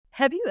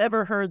Have you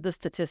ever heard the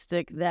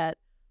statistic that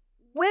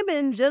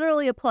women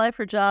generally apply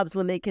for jobs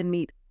when they can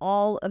meet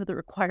all of the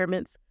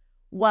requirements,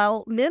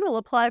 while men will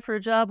apply for a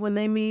job when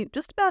they meet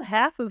just about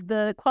half of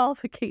the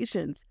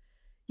qualifications?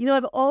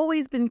 I've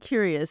always been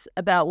curious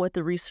about what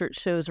the research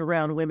shows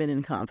around women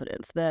in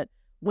confidence, that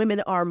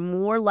women are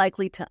more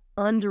likely to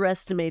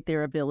underestimate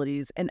their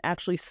abilities and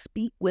actually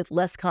speak with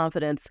less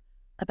confidence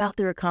about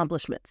their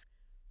accomplishments.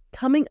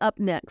 Coming up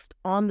next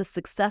on the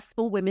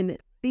Successful Women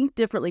Think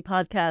Differently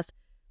podcast,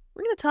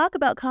 we're going to talk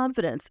about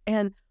confidence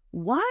and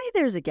why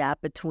there's a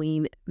gap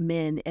between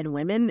men and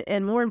women,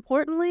 and more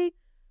importantly,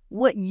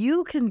 what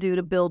you can do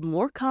to build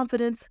more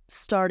confidence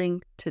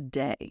starting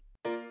today.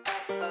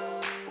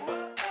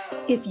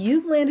 If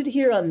you've landed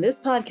here on this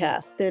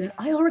podcast, then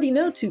I already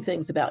know two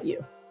things about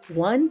you.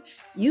 One,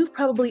 you've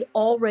probably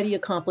already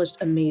accomplished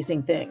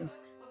amazing things.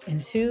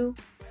 And two,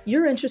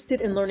 you're interested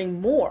in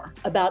learning more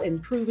about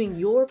improving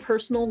your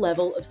personal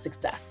level of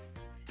success.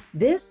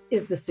 This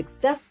is the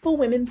Successful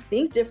Women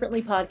Think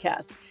Differently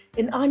podcast,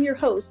 and I'm your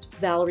host,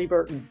 Valerie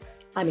Burton.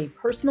 I'm a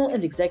personal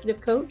and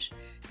executive coach,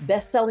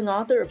 best-selling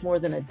author of more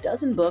than a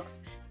dozen books,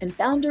 and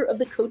founder of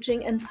the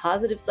Coaching and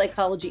Positive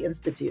Psychology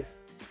Institute.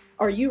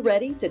 Are you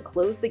ready to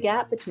close the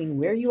gap between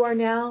where you are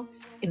now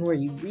and where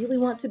you really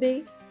want to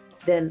be?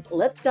 Then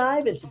let's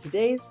dive into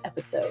today's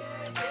episode.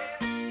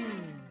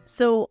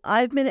 So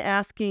I've been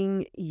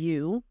asking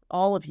you,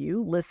 all of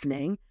you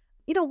listening,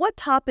 what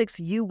topics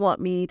you want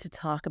me to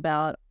talk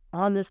about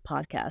on this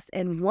podcast.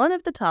 And one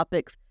of the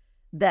topics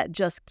that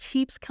just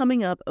keeps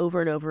coming up over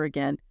and over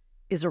again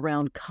is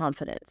around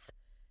confidence.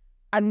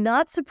 I'm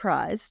not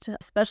surprised,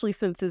 especially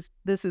since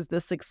this is the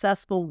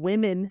Successful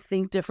Women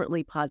Think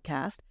Differently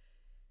podcast,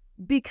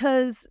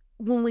 because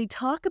when we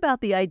talk about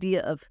the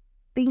idea of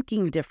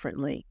thinking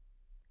differently,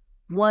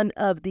 one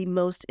of the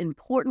most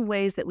important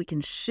ways that we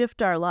can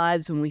shift our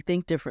lives when we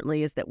think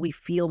differently is that we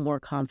feel more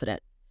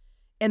confident.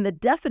 And the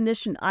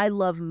definition I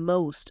love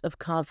most of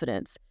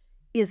confidence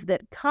is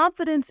that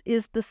confidence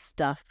is the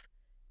stuff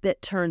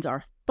that turns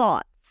our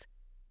thoughts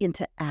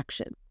into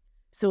action.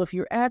 So if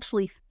you're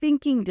actually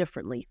thinking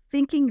differently,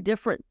 thinking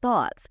different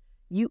thoughts,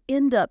 you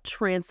end up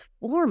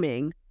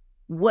transforming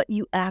what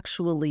you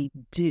actually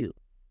do.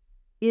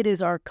 It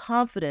is our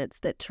confidence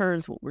that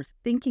turns what we're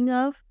thinking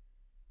of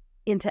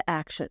into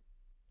action.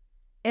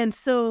 And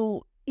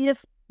so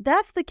if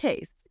that's the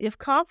case, if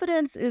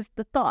confidence is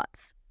the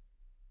thoughts,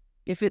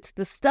 if it's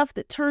the stuff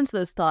that turns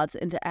those thoughts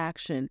into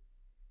action,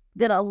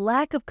 then a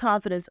lack of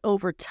confidence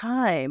over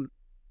time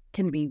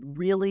can be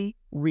really,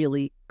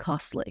 really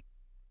costly.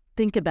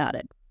 Think about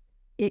it.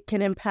 It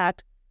can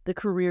impact the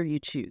career you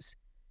choose.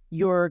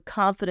 Your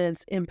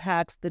confidence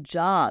impacts the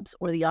jobs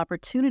or the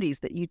opportunities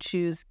that you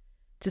choose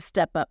to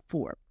step up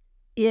for.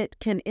 It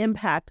can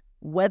impact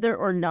whether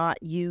or not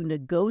you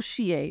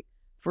negotiate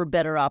for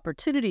better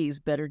opportunities,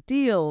 better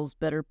deals,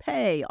 better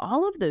pay,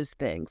 all of those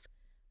things.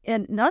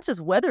 And not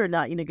just whether or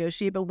not you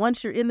negotiate, but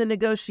once you're in the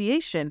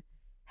negotiation,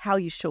 how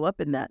you show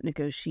up in that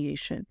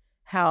negotiation,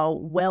 how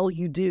well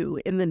you do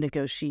in the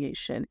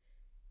negotiation.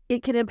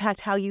 It can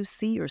impact how you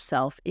see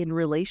yourself in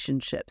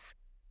relationships.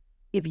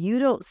 If you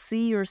don't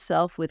see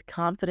yourself with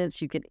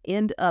confidence, you can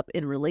end up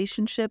in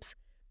relationships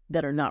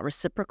that are not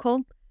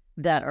reciprocal,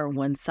 that are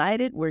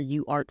one-sided, where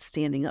you aren't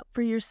standing up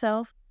for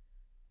yourself.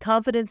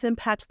 Confidence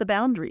impacts the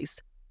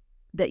boundaries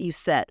that you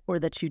set or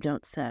that you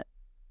don't set,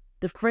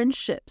 the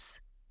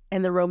friendships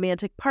and the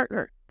romantic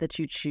partner that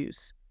you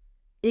choose.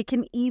 It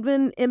can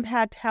even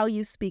impact how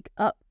you speak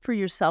up for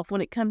yourself when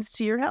it comes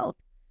to your health,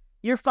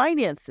 your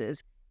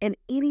finances, and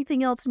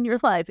anything else in your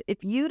life.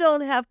 If you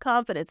don't have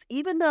confidence,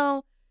 even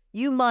though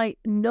you might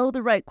know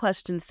the right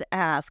questions to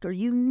ask or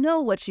you know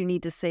what you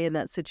need to say in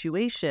that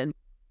situation,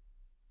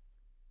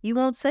 you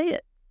won't say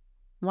it.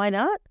 Why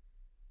not?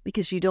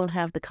 Because you don't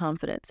have the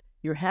confidence.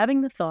 You're having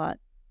the thought,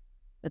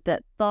 but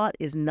that thought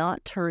is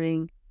not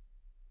turning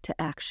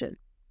to action.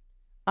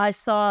 I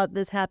saw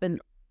this happen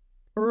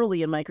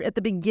early in my career, at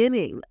the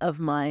beginning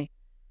of my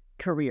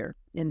career.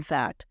 In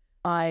fact,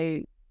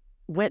 I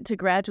went to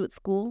graduate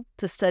school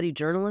to study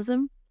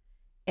journalism.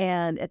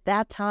 And at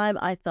that time,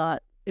 I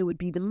thought it would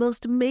be the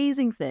most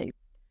amazing thing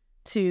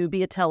to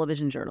be a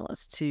television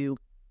journalist, to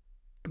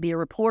be a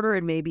reporter,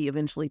 and maybe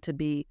eventually to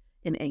be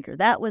an anchor.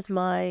 That was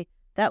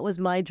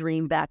my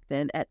dream back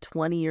then at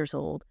 20 years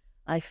old.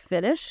 I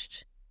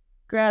finished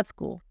grad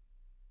school,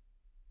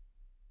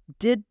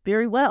 did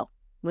very well,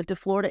 went to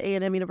Florida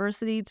A&M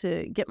University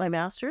to get my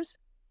master's,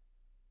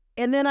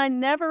 and then I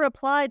never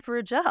applied for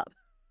a job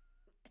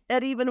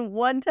at even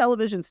one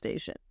television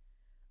station.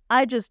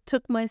 I just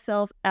took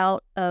myself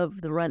out of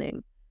the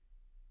running.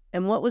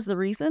 And what was the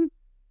reason?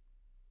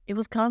 It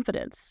was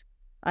confidence.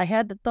 I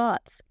had the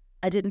thoughts.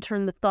 I didn't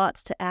turn the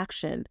thoughts to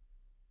action.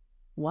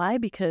 Why?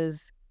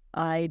 Because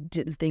I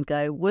didn't think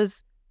I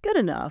was good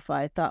enough.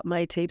 I thought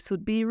my tapes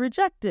would be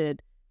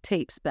rejected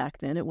tapes back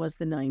then. It was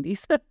the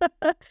 90s.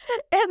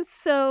 And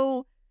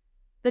so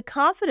the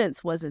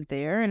confidence wasn't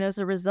there. And as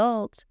a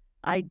result,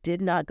 I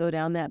did not go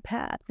down that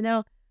path.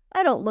 Now,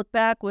 I don't look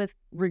back with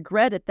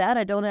regret at that.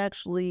 I don't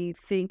actually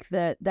think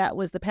that that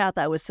was the path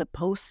I was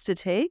supposed to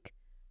take.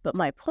 But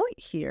my point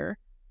here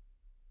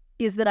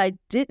is that I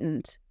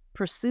didn't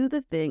pursue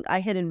the thing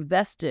I had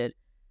invested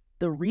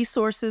the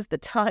resources, the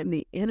time,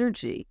 the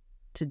energy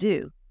to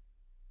do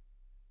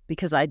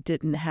because I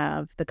didn't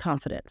have the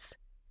confidence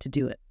to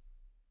do it.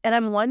 And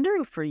I'm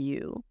wondering for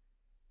you,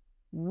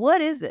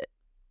 what is it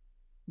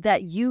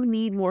that you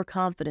need more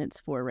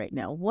confidence for right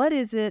now? What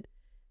is it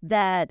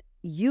that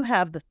you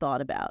have the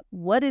thought about?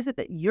 What is it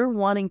that you're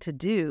wanting to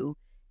do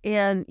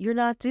and you're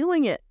not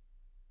doing it?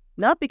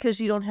 Not because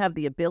you don't have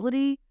the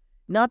ability,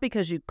 not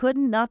because you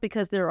couldn't, not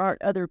because there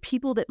aren't other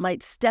people that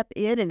might step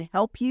in and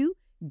help you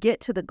get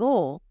to the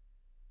goal,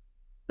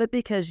 but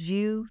because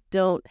you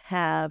don't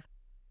have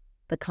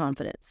the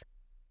confidence.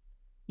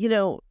 You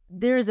know,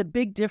 there is a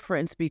big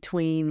difference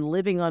between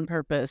living on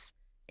purpose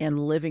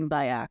and living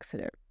by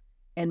accident.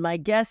 And my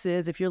guess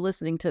is if you're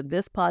listening to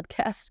this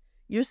podcast,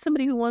 you're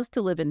somebody who wants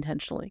to live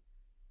intentionally.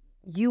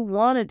 You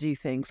want to do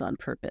things on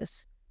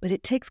purpose, but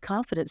it takes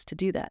confidence to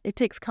do that. It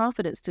takes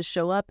confidence to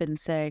show up and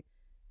say,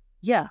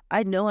 yeah,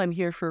 I know I'm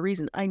here for a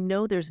reason. I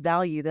know there's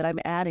value that I'm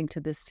adding to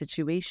this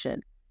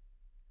situation.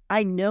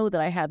 I know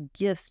that I have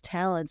gifts,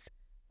 talents,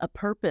 a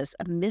purpose,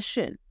 a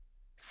mission,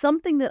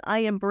 something that I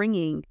am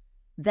bringing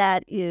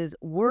that is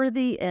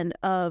worthy and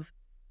of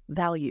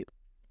value.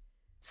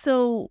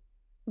 So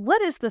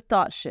what is the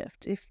thought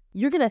shift? If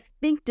you're going to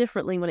think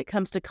differently when it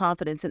comes to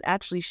confidence and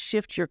actually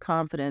shift your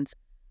confidence,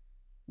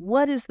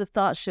 what is the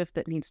thought shift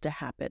that needs to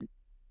happen?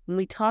 When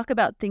we talk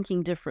about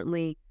thinking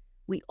differently,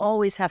 we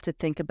always have to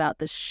think about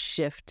the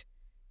shift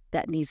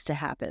that needs to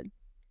happen.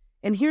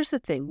 And here's the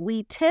thing.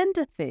 We tend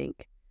to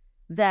think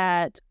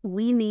that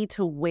we need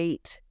to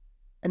wait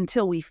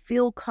until we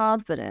feel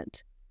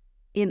confident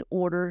in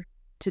order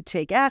to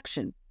take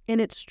action.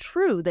 And it's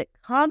true that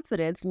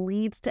confidence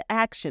leads to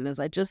action. As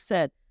I just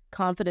said,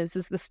 confidence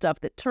is the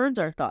stuff that turns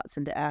our thoughts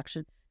into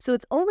action. So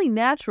it's only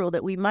natural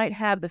that we might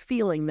have the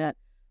feeling that,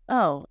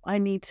 oh, I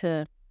need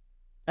to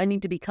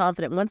be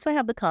confident. Once I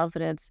have the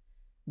confidence,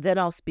 then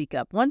I'll speak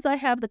up. Once I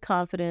have the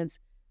confidence,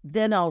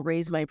 then I'll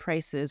raise my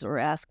prices or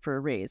ask for a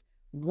raise.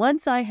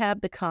 Once I have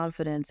the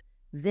confidence,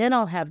 then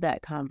I'll have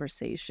that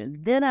conversation.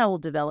 Then I will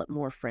develop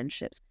more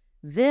friendships.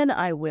 Then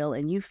I will,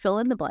 and you fill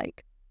in the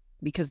blank,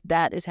 because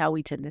that is how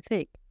we tend to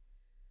think.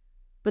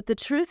 But the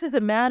truth of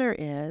the matter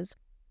is,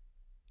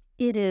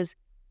 it is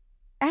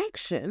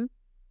action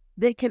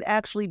that can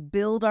actually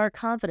build our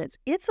confidence.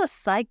 It's a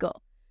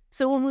cycle.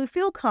 So when we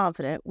feel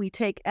confident, we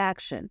take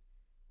action.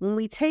 When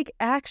we take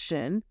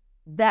action,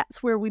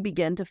 that's where we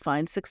begin to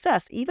find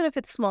success, even if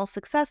it's small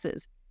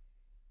successes.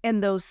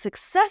 And those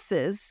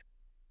successes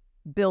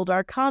build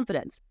our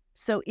confidence.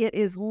 So it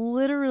is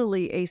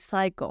literally a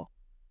cycle.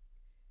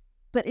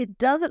 But it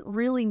doesn't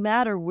really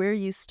matter where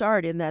you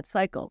start in that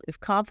cycle. If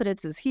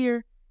confidence is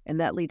here, and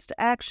that leads to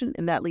action,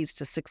 and that leads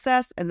to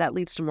success, and that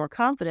leads to more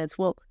confidence,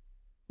 well,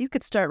 you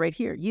could start right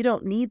here. You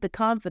don't need the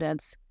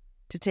confidence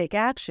to take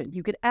action.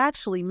 You could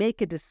actually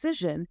make a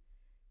decision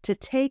to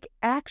take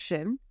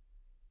action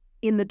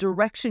in the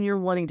direction you're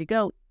wanting to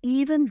go,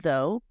 even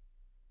though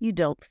you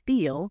don't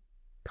feel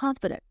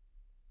confident.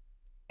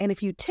 And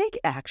if you take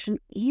action,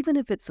 even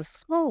if it's a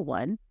small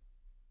one,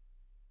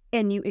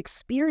 and you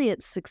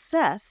experience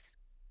success,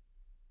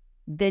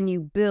 then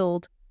you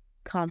build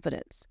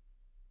confidence.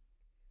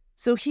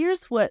 So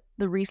here's what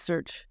the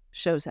research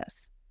shows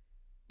us.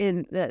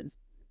 In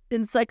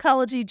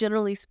psychology,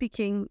 generally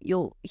speaking,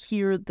 you'll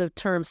hear the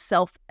term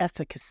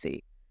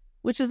self-efficacy,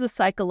 which is a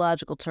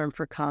psychological term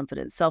for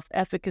confidence.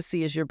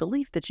 Self-efficacy is your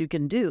belief that you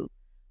can do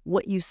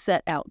what you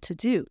set out to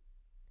do.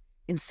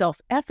 In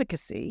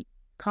self-efficacy,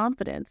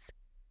 confidence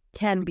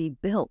can be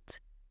built.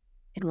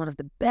 And one of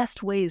the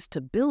best ways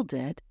to build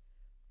it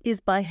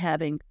is by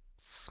having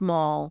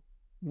small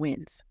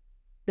wins.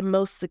 The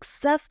most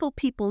successful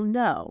people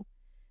know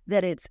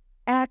that it's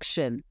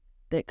action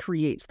that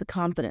creates the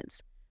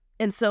confidence.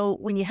 And so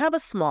when you have a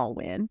small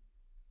win,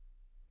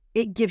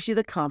 it gives you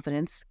the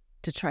confidence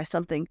to try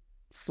something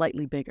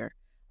slightly bigger.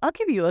 I'll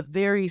give you a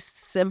very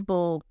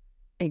simple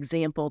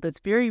example that's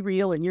very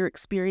real and you're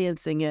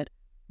experiencing it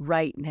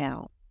right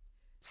now.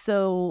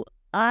 So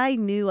I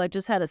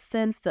just had a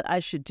sense that I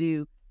should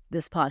do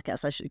this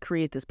podcast. I should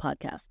create this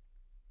podcast.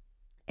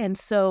 And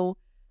so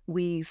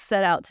we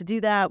set out to do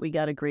that. We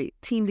got a great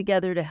team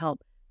together to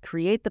help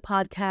create the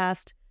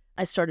podcast.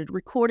 I started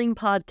recording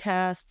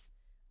podcasts,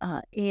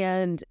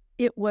 and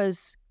it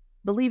was,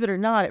 believe it or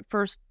not, at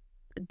first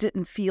it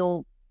didn't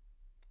feel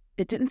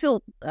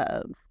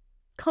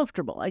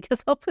comfortable. I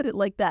guess I'll put it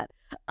like that.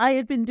 I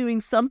had been doing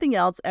something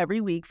else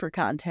every week for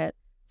content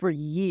for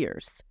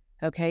years.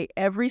 Okay,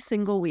 every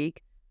single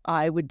week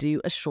I would do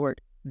a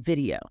short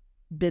video,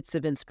 bits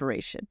of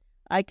inspiration.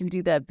 I can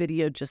do that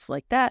video just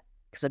like that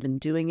because I've been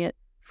doing it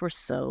for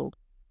so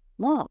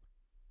long.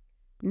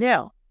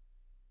 Now,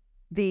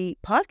 the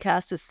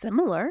podcast is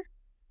similar,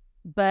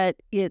 but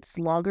it's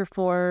longer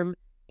form.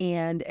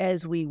 And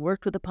as we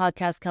worked with the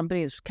podcast company,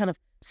 there's kind of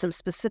some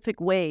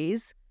specific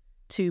ways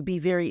to be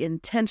very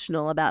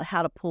intentional about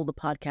how to pull the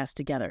podcast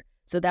together.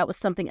 So that was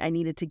something I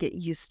needed to get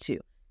used to,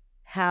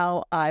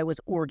 how I was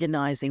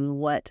organizing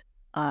what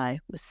I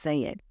was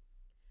saying.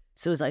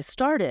 So as I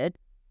started,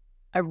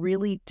 I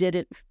really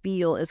didn't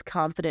feel as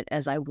confident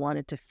as I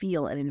wanted to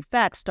feel, and in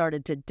fact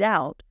started to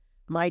doubt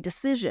my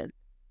decision.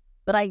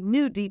 But I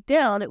knew deep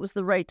down it was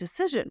the right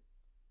decision.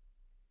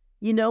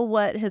 You know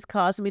what has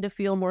caused me to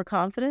feel more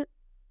confident?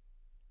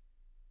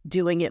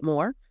 Doing it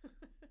more,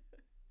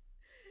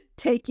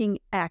 taking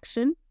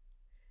action,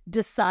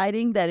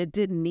 deciding that it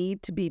didn't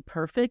need to be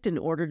perfect in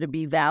order to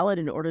be valid,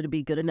 in order to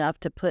be good enough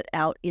to put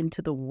out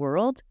into the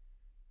world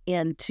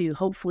and to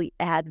hopefully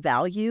add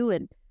value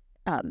and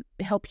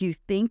help you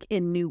think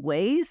in new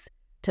ways,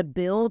 to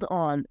build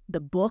on the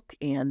book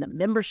and the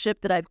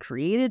membership that I've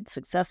created,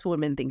 Successful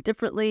Women Think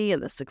Differently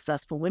and the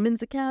Successful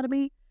Women's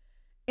Academy.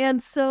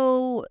 And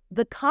so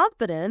the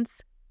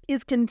confidence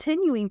is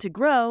continuing to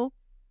grow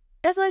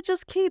as I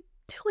just keep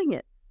doing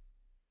it.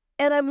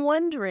 And I'm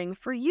wondering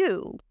for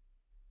you,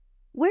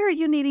 where are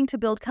you needing to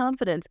build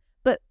confidence?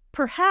 But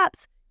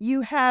perhaps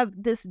you have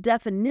this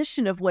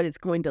definition of what it's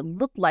going to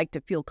look like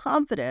to feel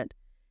confident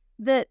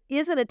that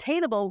isn't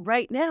attainable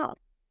right now.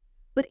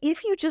 But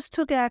if you just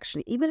took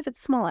action, even if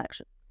it's small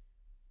action,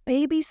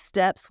 baby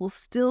steps will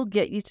still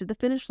get you to the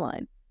finish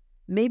line.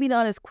 Maybe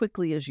not as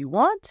quickly as you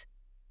want,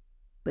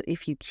 but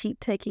if you keep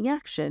taking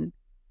action,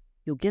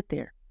 you'll get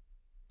there.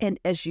 And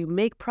as you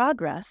make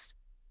progress,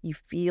 you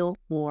feel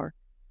more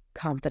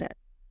confident.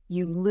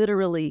 You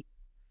literally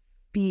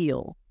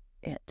feel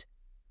it.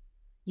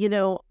 You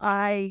know,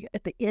 I,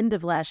 at the end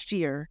of last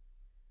year,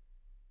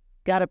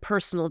 got a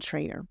personal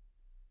trainer.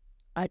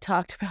 I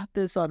talked about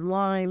this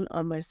online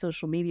on my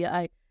social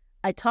media.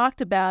 I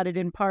talked about it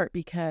in part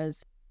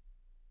because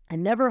I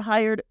never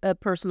hired a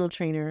personal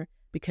trainer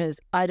because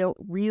I don't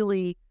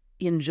really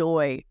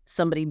enjoy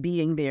somebody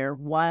being there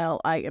while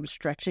I am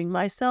stretching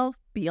myself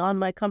beyond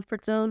my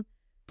comfort zone,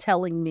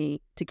 telling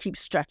me to keep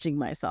stretching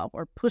myself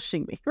or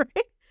pushing me, right?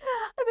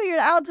 I figured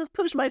I'll just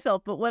push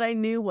myself. But what I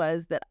knew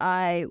was that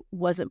I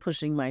wasn't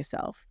pushing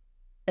myself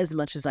as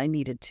much as I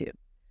needed to.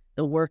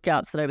 The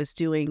workouts that I was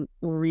doing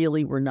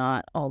really were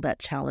not all that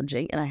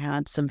challenging, and I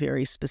had some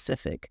very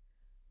specific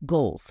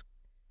goals.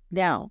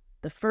 Now,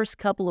 the first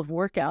couple of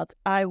workouts,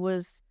 I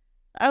was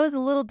a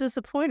little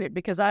disappointed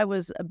because I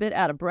was a bit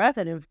out of breath,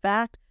 and in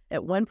fact,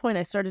 at one point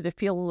I started to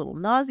feel a little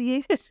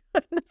nauseated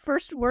in the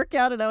first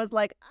workout, and I was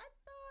like,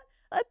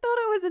 I thought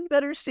I was in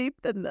better shape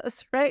than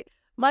this, right?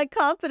 My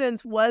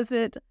confidence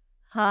wasn't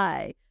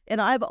high. And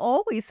I've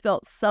always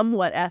felt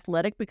somewhat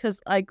athletic because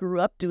I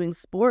grew up doing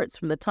sports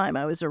from the time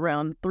I was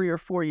around 3 or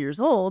 4 years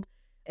old.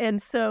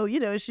 And so, you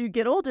know, as you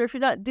get older, if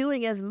you're not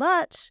doing as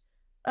much,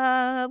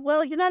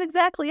 well, you're not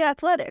exactly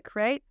athletic,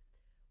 right?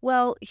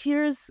 Well,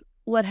 here's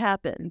what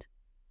happened.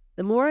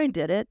 The more I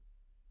did it,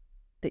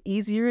 the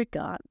easier it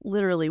got.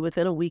 Literally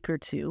within a week or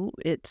two,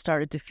 it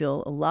started to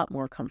feel a lot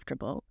more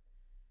comfortable.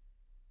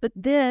 But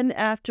then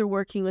after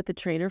working with the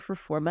trainer for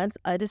 4 months,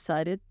 I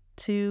decided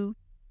to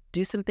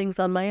do some things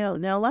on my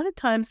own. Now, a lot of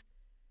times,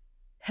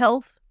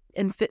 health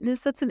and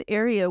fitness, that's an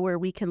area where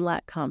we can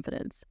lack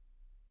confidence.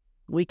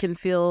 We can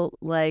feel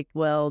like,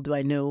 well, do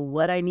I know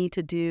what I need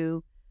to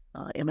do?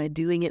 Am I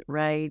doing it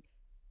right?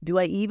 Do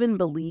I even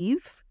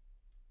believe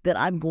that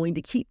I'm going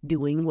to keep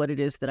doing what it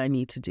is that I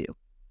need to do?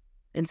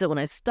 And so when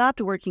I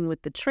stopped working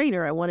with the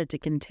trainer, I wanted to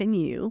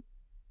continue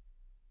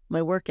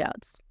my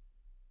workouts.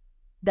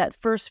 That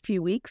first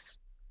few weeks,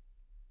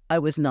 I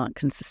was not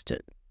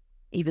consistent,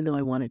 even though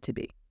I wanted to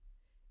be.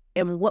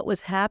 And what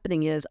was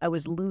happening is I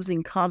was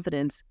losing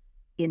confidence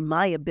in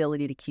my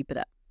ability to keep it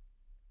up.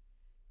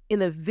 In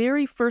the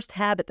very first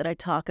habit that I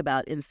talk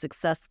about in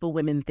Successful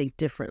Women Think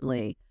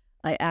Differently,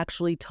 I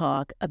actually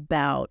talk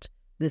about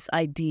this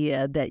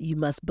idea that you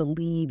must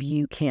believe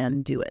you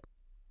can do it,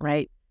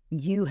 right?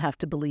 You have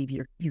to believe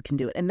you can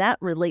do it. And that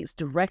relates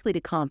directly to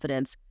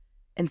confidence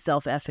and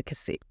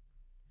self-efficacy.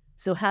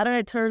 So how did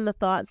I turn the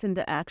thoughts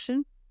into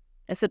action?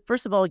 I said,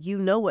 first of all, you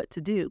know what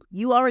to do.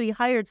 You already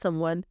hired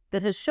someone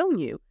that has shown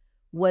you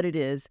what it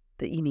is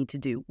that you need to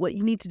do. What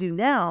you need to do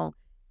now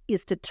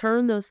is to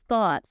turn those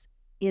thoughts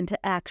into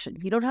action.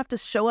 You don't have to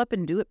show up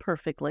and do it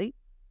perfectly.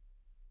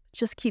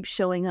 Just keep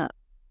showing up.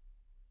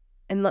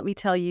 And let me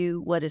tell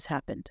you what has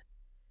happened.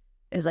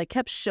 As I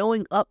kept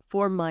showing up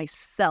for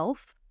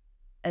myself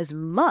as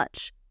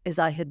much as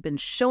I had been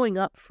showing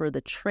up for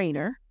the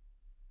trainer,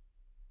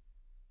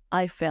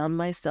 I found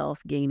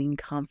myself gaining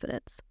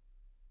confidence.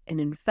 And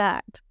in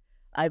fact,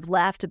 I've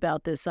laughed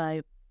about this.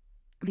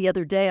 The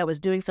other day I was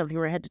doing something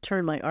where I had to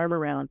turn my arm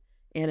around,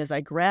 and as I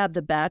grabbed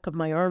the back of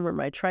my arm where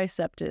my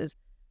tricep is,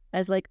 I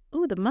was like,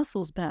 oh, the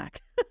muscle's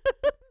back.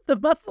 The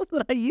muscles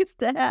that I used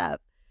to have.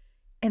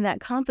 And that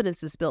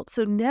confidence is built.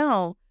 So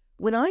now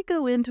when I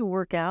go in to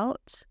work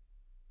out,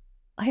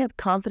 I have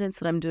confidence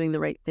that I'm doing the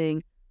right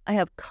thing. I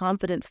have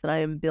confidence that I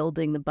am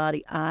building the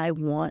body I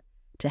want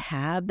to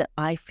have, that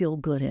I feel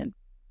good in.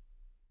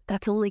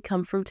 That's only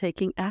come from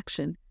taking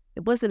action.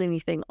 It wasn't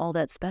anything all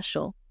that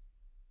special.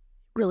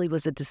 It really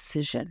was a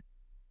decision.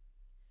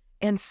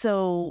 And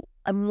so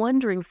I'm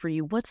wondering for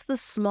you, what's the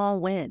small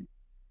win?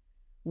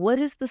 What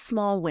is the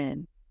small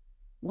win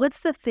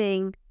What's the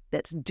thing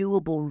that's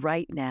doable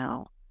right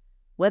now?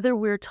 Whether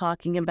we're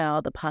talking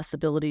about the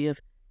possibility of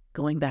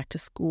going back to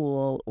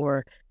school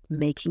or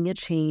making a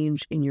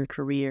change in your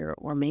career,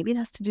 or maybe it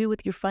has to do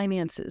with your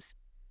finances.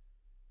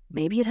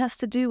 Maybe it has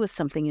to do with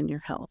something in your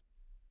health.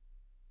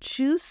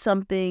 Choose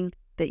something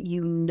that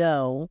you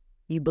know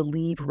you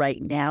believe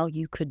right now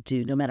you could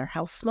do, no matter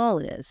how small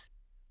it is,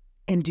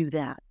 and do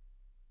that.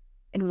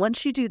 And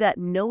once you do that,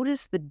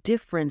 notice the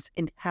difference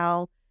in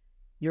how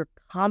your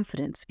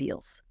confidence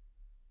feels.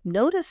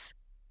 Notice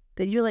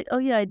that you're like, oh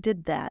yeah, I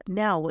did that.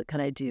 Now what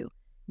can I do?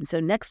 And so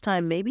next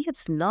time, maybe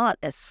it's not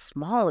as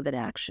small of an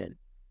action.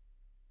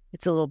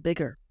 It's a little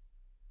bigger.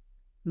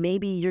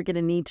 Maybe you're going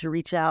to need to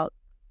reach out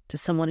to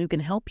someone who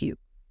can help you.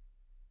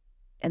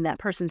 And that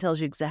person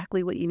tells you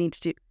exactly what you need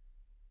to do.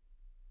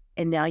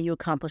 And now you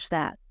accomplish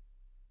that.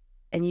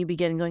 And you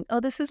begin going,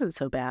 oh, this isn't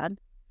so bad.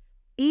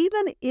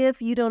 Even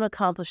if you don't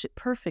accomplish it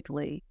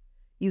perfectly,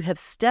 you have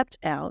stepped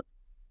out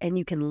and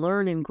you can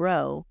learn and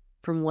grow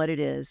from what it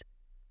is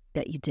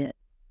that you did.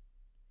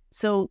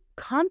 So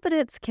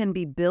confidence can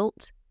be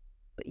built,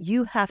 but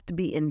you have to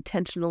be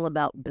intentional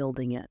about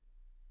building it.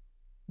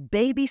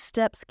 Baby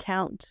steps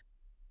count.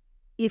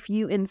 If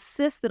you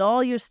insist that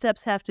all your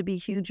steps have to be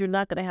huge, you're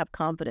not going to have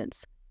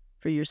confidence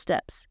for your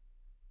steps.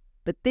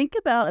 But think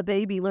about a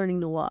baby learning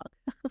to walk.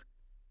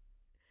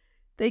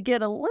 They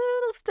get a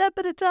little step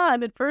at a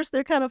time. At first,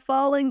 they're kind of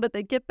falling, but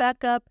they get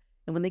back up.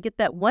 And when they get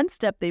that one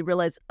step, they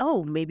realize,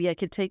 oh, maybe I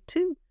could take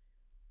 2.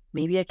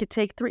 Maybe I could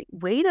take 3.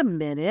 Wait a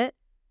minute.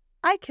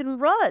 I can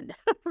run,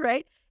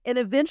 right? And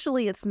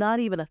eventually, it's not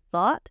even a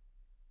thought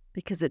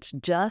because it's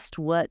just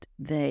what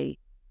they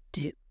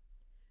do.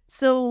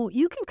 So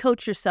you can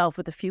coach yourself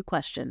with a few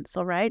questions,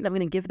 all right? And I'm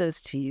going to give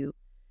those to you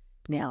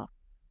now.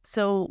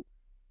 So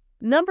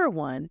number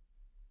 1,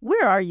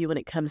 where are you when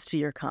it comes to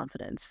your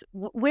confidence?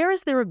 Where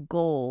is there a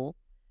goal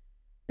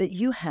that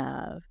you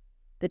have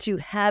that you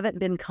haven't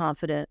been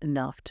confident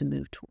enough to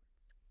move towards?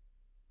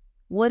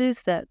 What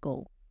is that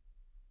goal?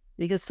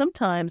 Because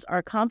sometimes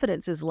our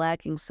confidence is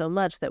lacking so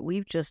much that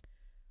we've just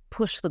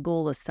pushed the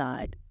goal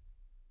aside.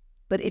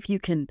 But if you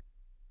can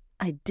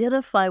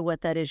identify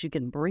what that is, you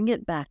can bring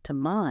it back to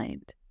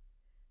mind.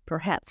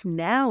 Perhaps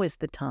now is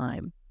the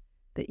time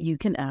that you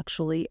can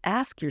actually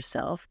ask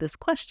yourself this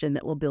question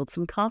that will build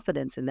some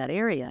confidence in that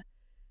area,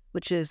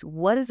 which is,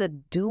 what is a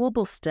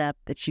doable step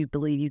that you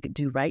believe you could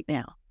do right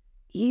now,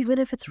 even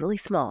if it's really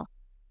small?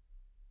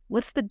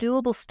 What's the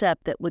doable step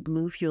that would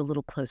move you a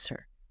little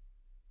closer?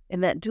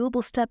 And that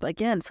doable step,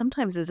 again,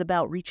 sometimes is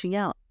about reaching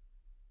out.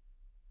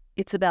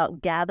 It's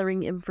about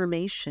gathering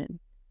information.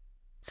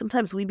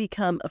 Sometimes we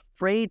become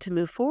afraid to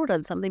move forward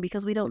on something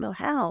because we don't know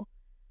how,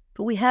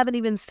 but we haven't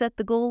even set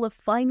the goal of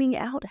finding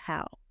out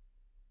how.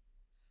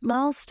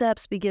 Small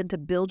steps begin to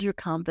build your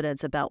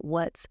confidence about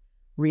what's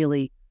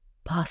really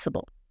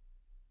possible.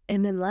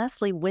 And then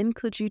lastly, when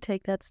could you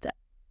take that step?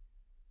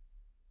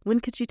 When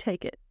could you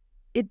take it?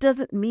 It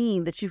doesn't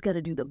mean that you've got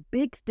to do the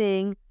big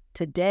thing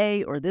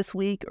today or this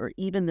week or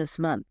even this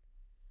month,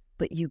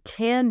 but you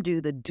can do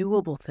the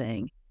doable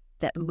thing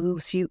that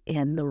moves you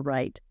in the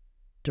right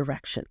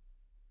direction.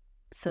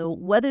 So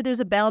whether there's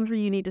a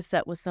boundary you need to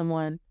set with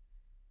someone,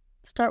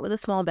 start with a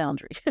small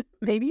boundary.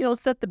 Maybe you don't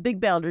set the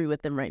big boundary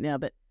with them right now,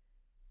 but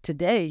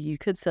today you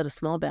could set a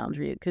small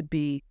boundary. It could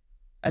be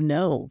a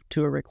no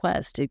to a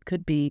request. It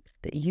could be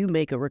that you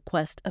make a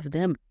request of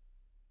them.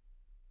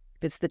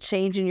 If it's the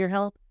change in your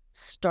health,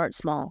 start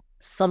small.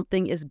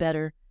 Something is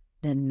better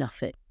than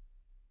nothing.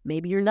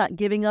 Maybe you're not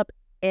giving up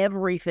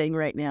everything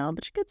right now,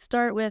 but you could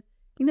start with,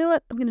 you know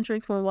what, I'm going to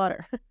drink more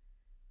water.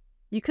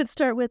 You could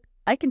start with,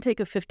 I can take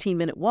a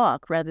 15-minute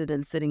walk rather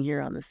than sitting here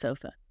on the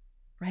sofa,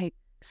 right?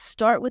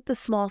 Start with the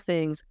small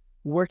things,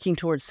 working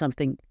towards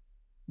something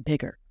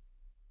bigger.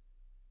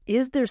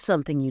 Is there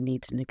something you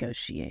need to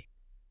negotiate?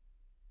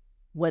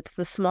 What's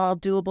the small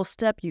doable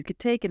step you could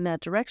take in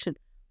that direction?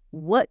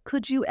 What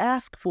could you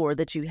ask for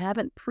that you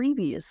haven't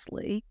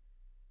previously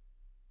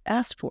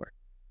asked for?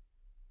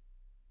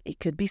 It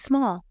could be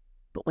small,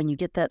 but when you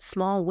get that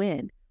small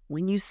win,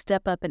 when you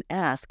step up and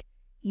ask,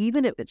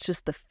 even if it's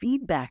just the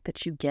feedback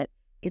that you get,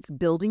 it's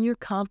building your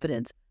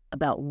confidence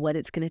about what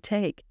it's going to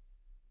take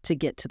to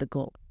get to the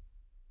goal.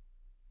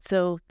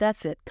 So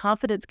that's it.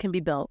 Confidence can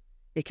be built.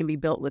 It can be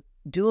built with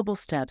doable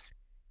steps,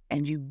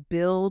 and you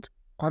build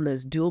on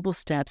those doable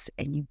steps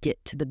and you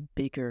get to the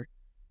bigger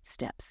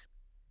steps.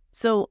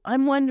 So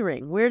I'm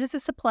wondering, where does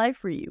this apply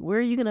for you? Where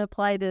are you going to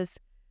apply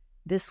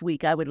this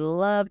week? I would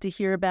love to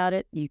hear about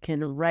it. You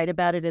can write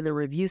about it in the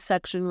review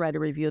section, write a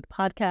review of the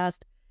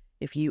podcast.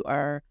 If you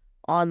are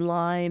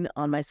online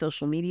on my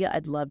social media,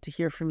 I'd love to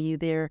hear from you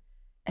there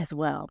as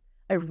well.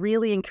 I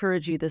really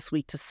encourage you this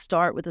week to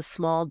start with a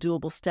small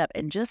doable step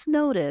and just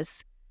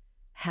notice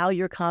how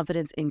your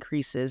confidence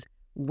increases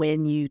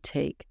when you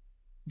take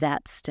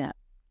that step.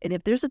 And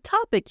if there's a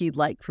topic you'd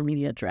like for me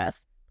to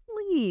address,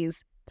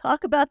 please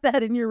talk about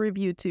that in your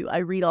review too. I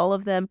read all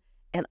of them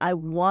and I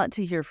want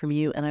to hear from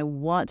you, and I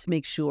want to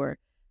make sure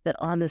that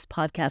on this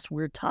podcast,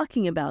 we're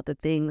talking about the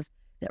things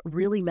that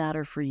really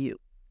matter for you.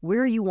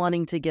 Where are you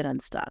wanting to get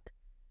unstuck?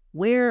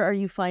 Where are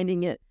you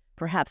finding it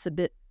perhaps a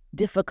bit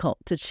difficult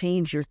to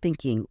change your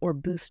thinking or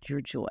boost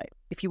your joy?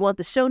 If you want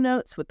the show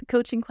notes with the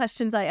coaching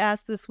questions I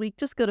asked this week,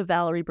 just go to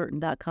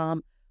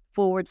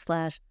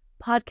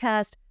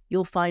valerieburton.com/podcast.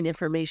 You'll find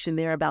information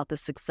there about the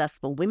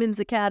Successful Women's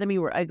Academy,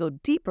 where I go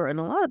deeper in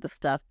a lot of the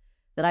stuff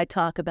that I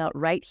talk about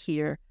right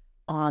here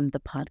on the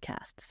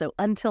podcast. So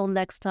until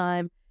next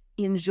time,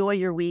 enjoy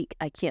your week.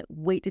 I can't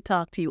wait to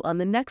talk to you on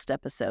the next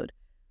episode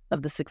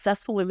of the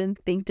Successful Women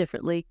Think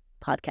Differently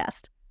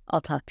podcast. I'll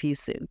talk to you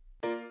soon.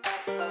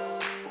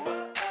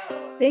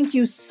 Thank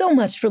you so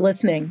much for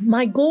listening.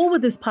 My goal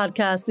with this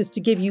podcast is to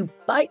give you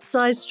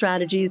bite-sized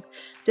strategies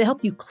to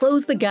help you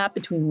close the gap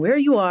between where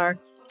you are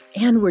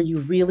and where you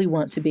really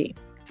want to be.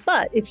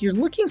 But if you're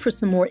looking for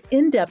some more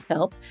in-depth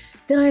help,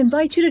 then I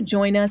invite you to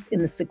join us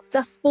in the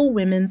Successful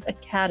Women's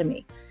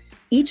Academy.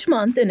 Each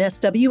month in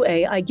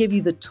SWA, I give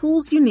you the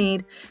tools you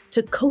need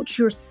to coach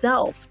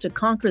yourself to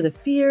conquer the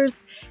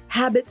fears,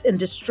 habits, and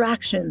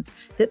distractions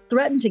that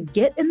threaten to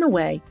get in the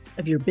way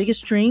of your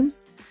biggest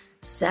dreams,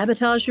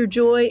 sabotage your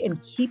joy,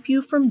 and keep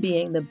you from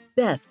being the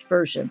best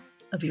version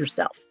of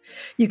yourself.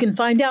 You can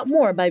find out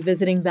more by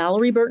visiting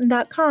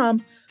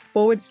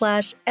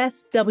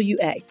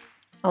valerieburton.com/SWA.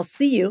 I'll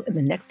see you in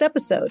the next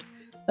episode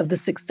of the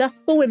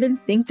Successful Women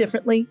Think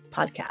Differently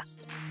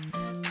podcast.